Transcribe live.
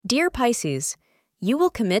Dear Pisces, you will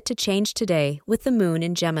commit to change today with the moon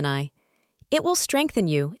in Gemini. It will strengthen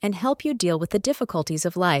you and help you deal with the difficulties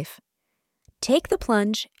of life. Take the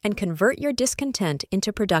plunge and convert your discontent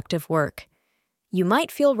into productive work. You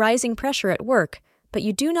might feel rising pressure at work, but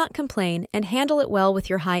you do not complain and handle it well with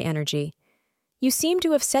your high energy. You seem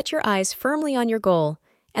to have set your eyes firmly on your goal,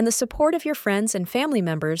 and the support of your friends and family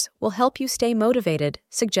members will help you stay motivated,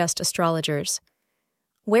 suggest astrologers.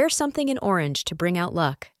 Wear something in orange to bring out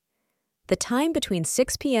luck. The time between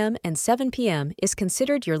 6 p.m. and 7 p.m. is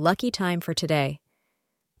considered your lucky time for today.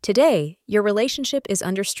 Today, your relationship is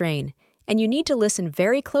under strain, and you need to listen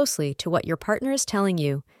very closely to what your partner is telling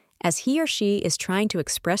you, as he or she is trying to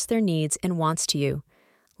express their needs and wants to you.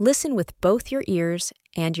 Listen with both your ears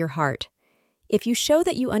and your heart. If you show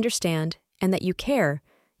that you understand and that you care,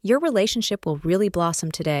 your relationship will really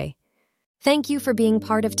blossom today. Thank you for being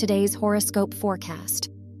part of today's horoscope forecast.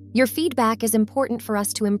 Your feedback is important for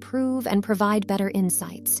us to improve and provide better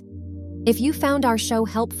insights. If you found our show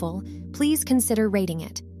helpful, please consider rating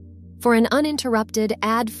it. For an uninterrupted,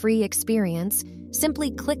 ad-free experience,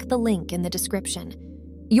 simply click the link in the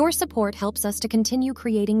description. Your support helps us to continue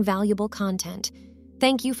creating valuable content.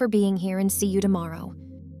 Thank you for being here and see you tomorrow.